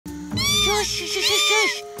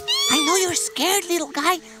Shush. I know you're scared, little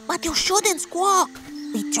guy, but you shouldn't squawk.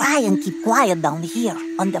 We try and keep quiet down here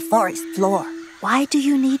on the forest floor. Why do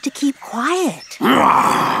you need to keep quiet?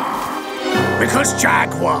 Because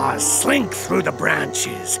jaguars slink through the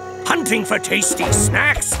branches, hunting for tasty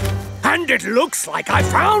snacks. And it looks like I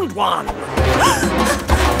found one.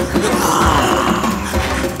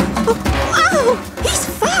 Oh, he's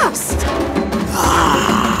fast!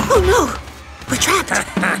 Oh no, we're trapped.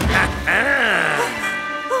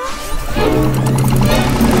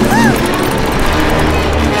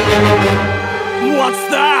 What's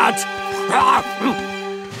that?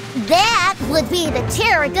 That would be the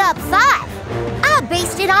Terra GUP-5. I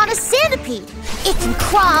based it on a centipede. It can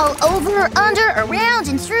crawl over, under, around,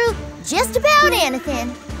 and through just about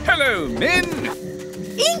anything. Hello, Min.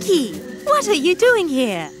 Inky, what are you doing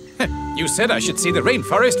here? You said I should see the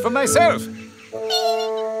rainforest for myself.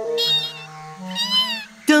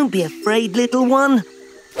 Don't be afraid, little one.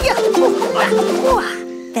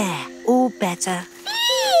 There, all better.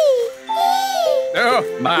 Oh,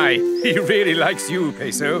 my. He really likes you,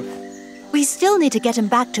 Peso. We still need to get him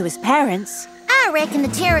back to his parents. I reckon the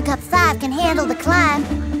Terra GUP-5 can handle the climb.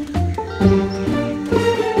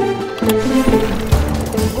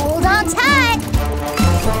 Hold on tight.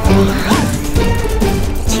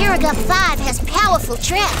 Terra GUP-5 has powerful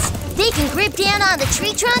traps. They can grip down on the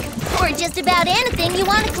tree trunk or just about anything you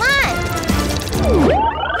want to climb.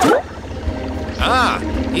 Ah,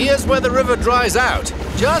 here's where the river dries out,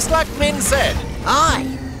 just like Min said.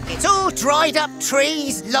 Aye, it's all dried up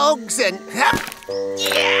trees, logs and...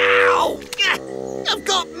 Yow! I've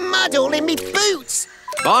got mud all in me boots.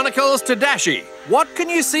 Barnacles to Dashy. What can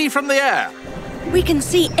you see from the air? We can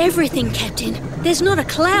see everything, Captain. There's not a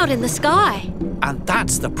cloud in the sky. And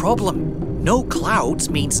that's the problem. No clouds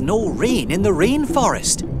means no rain in the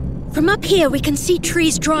rainforest. From up here, we can see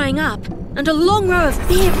trees drying up and a long row of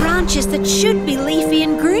bare branches that should be leafy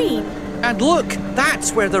and green. And look,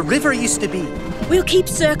 that's where the river used to be. We'll keep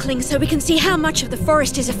circling so we can see how much of the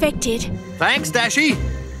forest is affected. Thanks, Dashy.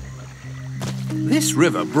 This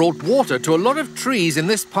river brought water to a lot of trees in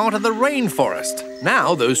this part of the rainforest.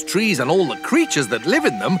 Now those trees and all the creatures that live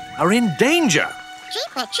in them are in danger.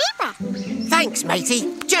 Cheaper. Thanks,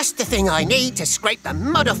 matey. Just the thing I need to scrape the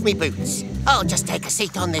mud off me boots. I'll just take a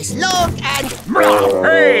seat on this log and...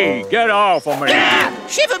 Hey, get off of me!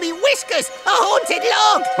 Shiver me whiskers! A haunted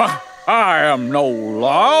log! I am no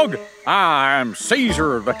log. I am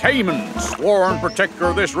Caesar the Cayman, sworn protector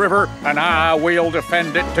of this river, and I will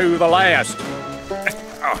defend it to the last.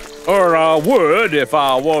 Or I would if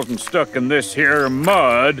I wasn't stuck in this here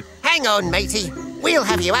mud. Hang on, matey. We'll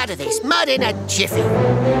have you out of this mud in a jiffy.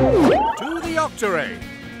 To the Octoray.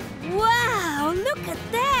 Wow, look at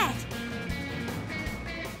that!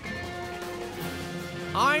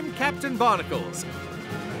 I'm Captain Barnacles.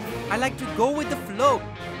 I like to go with the flow.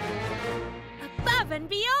 Above and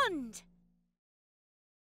beyond!